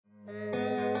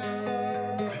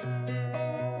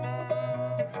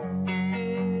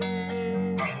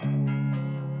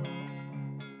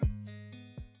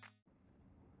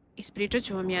Ispričat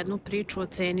ću vam jednu priču o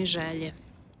ceni želje.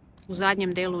 U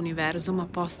zadnjem delu univerzuma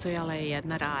postojala je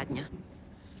jedna radnja.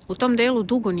 U tom delu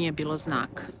dugo nije bilo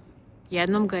znaka.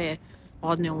 Jednom ga je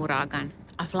odneo uragan,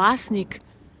 a vlasnik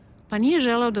pa nije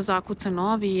želeo da zakuca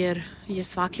novi jer je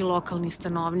svaki lokalni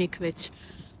stanovnik već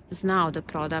znao da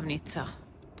prodavnica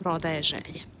prodaje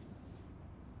želje.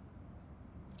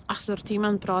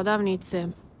 Asortiman prodavnice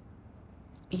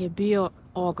je bio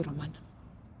ogroman.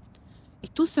 I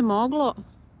tu se moglo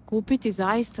kupiti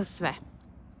zaista sve.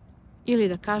 Ili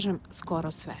da kažem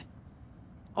skoro sve.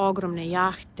 Ogromne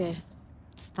jahte,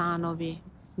 stanovi,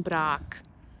 brak,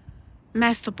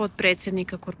 mesto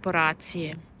potpredsjednika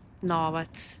korporacije,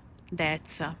 novac,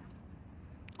 deca,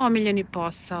 omiljeni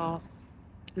posao,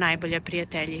 najbolja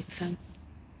prijateljica,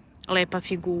 lepa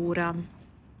figura,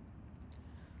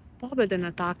 pobeda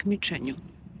na takmičenju,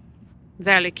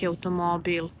 veliki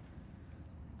automobil,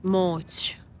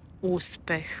 moć,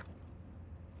 uspeh,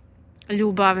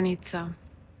 ljubavnica,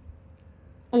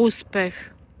 uspeh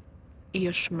i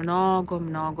još mnogo,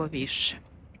 mnogo više.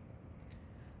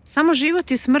 Samo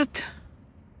život i smrt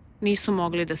nisu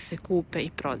mogli da se kupe i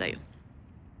prodaju.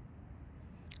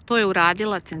 To je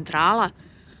uradila centrala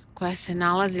koja se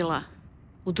nalazila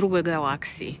u drugoj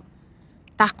galaksiji.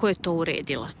 Tako je to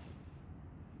uredila.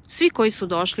 Svi koji su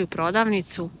došli u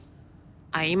prodavnicu,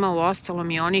 a ima u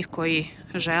ostalom i onih koji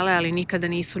žele, ali nikada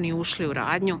nisu ni ušli u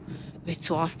radnju, već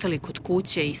su ostali kod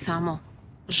kuće i samo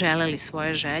želeli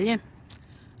svoje želje,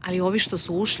 ali ovi što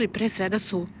su ušli pre svega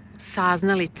su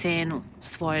saznali cenu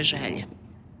svoje želje.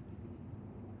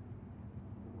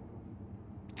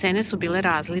 Cene su bile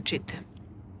različite.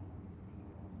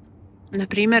 Na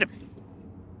primer,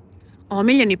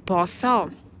 omiljeni posao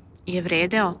je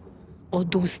vredeo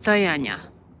odustajanja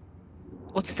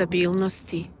od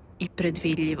stabilnosti i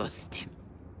predvidljivosti.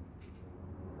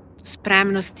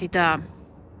 Spremnosti da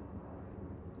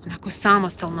onako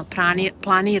samostalno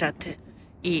planirate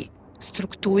i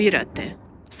strukturirate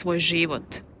svoj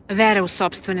život, vere u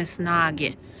sopstvene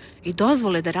snage i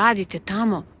dozvole da radite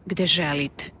tamo gde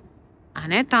želite, a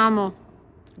ne tamo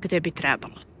gde bi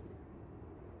trebalo.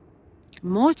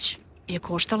 Moć je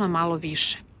koštala malo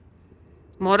više.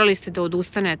 Morali ste da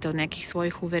odustanete od nekih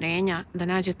svojih uverenja, da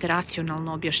nađete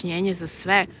racionalno objašnjenje za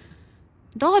sve,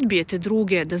 da odbijete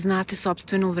druge, da znate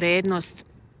sopstvenu vrednost,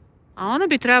 a ona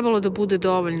bi trebalo da bude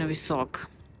dovoljno visoka.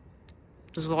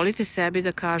 Dozvolite sebi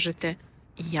da kažete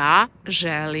ja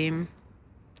želim.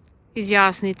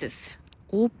 Izjasnite se,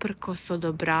 uprkos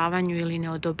odobravanju ili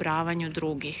neodobravanju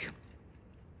drugih.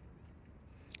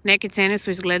 Neke cene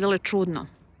su izgledale čudno.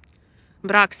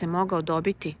 Brak se mogao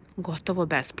dobiti gotovo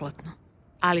besplatno,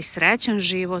 ali srećan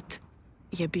život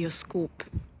je bio skup.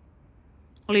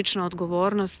 Lična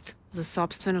odgovornost za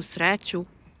sopstvenu sreću,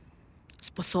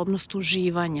 sposobnost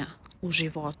uživanja u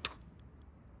životu,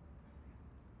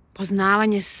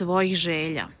 poznavanje svojih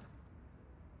želja,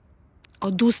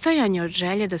 odustajanje od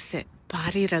želje da se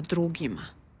parira drugima,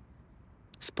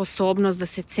 sposobnost da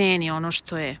se ceni ono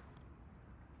što je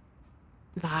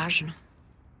važno,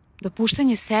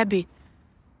 dopuštanje sebi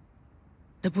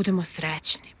da budemo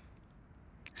srećni,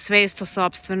 svest o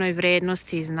sopstvenoj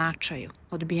vrednosti i značaju,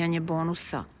 odbijanje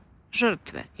bonusa,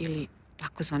 žrtve ili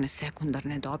takozvane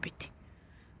sekundarne dobiti,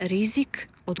 rizik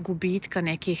od gubitka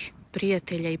nekih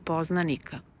prijatelja i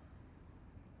poznanika.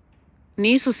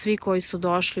 Nisu svi koji su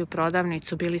došli u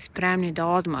prodavnicu bili spremni da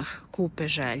odmah kupe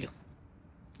želju.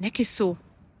 Neki su,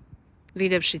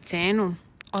 videvši cenu,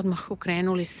 odmah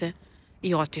okrenuli se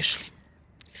i otišli.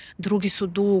 Drugi su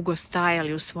dugo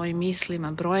stajali u svojim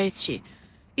mislima, brojeći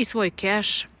i svoj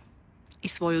keš i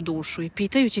svoju dušu i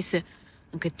pitajući se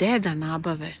gde da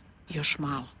nabave još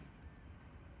malo.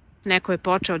 Neko je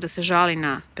počeo da se žali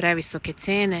na previsoke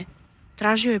cene,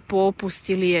 tražio je popust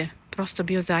ili je prosto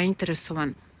bio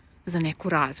zainteresovan za neku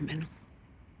razmenu.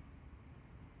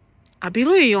 A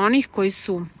bilo je i onih koji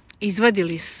su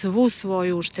izvadili svu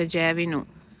svoju ušteđevinu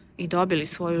i dobili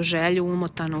svoju želju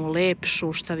umotanu u lep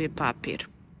šuštavi papir.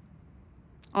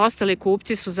 Ostali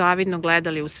kupci su zavidno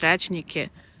gledali u srećnike,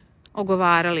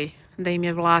 ogovarali da im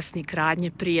je vlasnik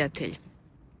radnje prijatelj.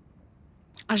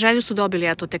 A želju su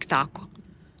dobili eto tek tako,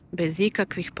 bez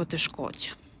ikakvih poteškoća.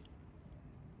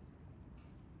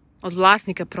 Od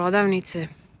vlasnika prodavnice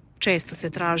često se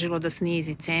tražilo da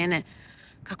snizi cene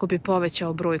kako bi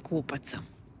povećao broj kupaca,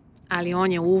 ali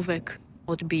on je uvek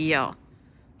odbijao,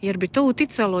 jer bi to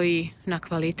uticalo i na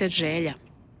kvalitet želja.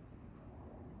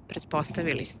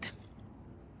 Pretpostavili ste.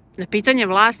 Na pitanje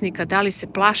vlasnika da li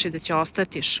se plaši da će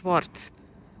ostati švorc,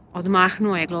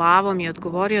 odmahnuo je glavom i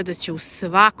odgovorio da će u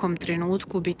svakom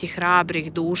trenutku biti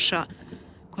hrabrih duša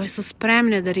koje su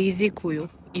spremne da rizikuju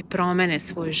i promene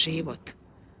svoj život.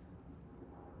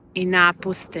 i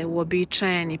napuste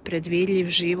uobičajeni predvidljiv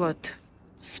život,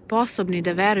 sposobni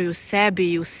da veruju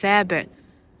sebi i u sebe,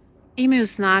 imaju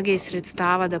snage i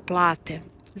sredstava da plate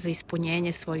za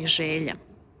ispunjenje svojih želja.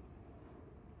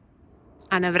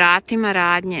 A na vratima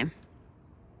radnje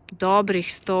dobrih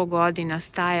 100 godina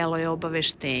stajalo je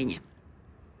obaveštenje.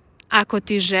 Ako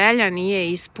ti želja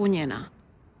nije ispunjena,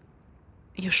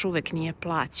 još uvek nije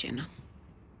plaćena.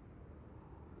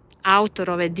 Autor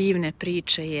ove divne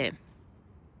priče je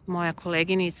moja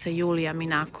koleginica Julija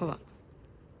Minakova.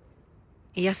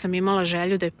 I ja sam imala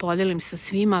želju da je podelim sa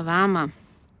svima vama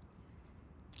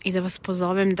i da vas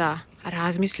pozovem da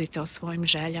razmislite o svojim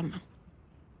željama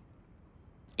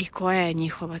i koja je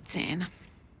njihova cena.